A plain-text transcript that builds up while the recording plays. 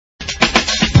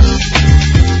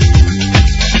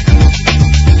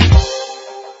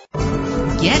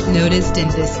noticed in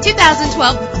this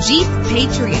 2012 Jeep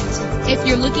Patriot. If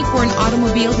you're looking for an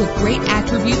automobile with great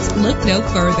attributes, look no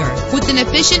further. With an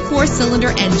efficient 4-cylinder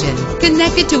engine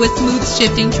connected to a smooth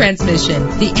shifting transmission,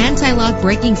 the anti-lock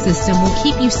braking system will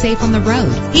keep you safe on the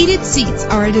road. Heated seats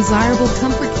are a desirable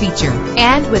comfort feature.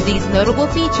 And with these notable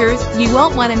features, you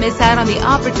won't want to miss out on the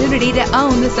opportunity to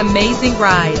own this amazing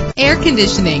ride. Air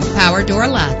conditioning, power door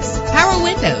locks, power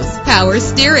windows, power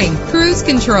steering, cruise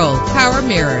control, power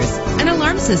mirrors, an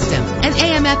alarm system, an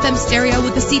AM/FM stereo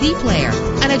with a CD player,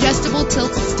 an adjustable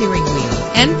tilt steering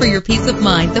wheel. And for your peace of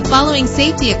mind, the following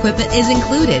safety equipment is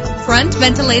included: front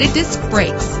ventilated disc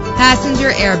brakes, passenger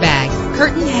airbag,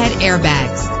 curtain head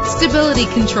airbags, stability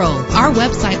control. Our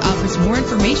website offers more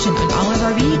information on all of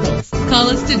our vehicles. Call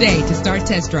us today to start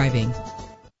test driving.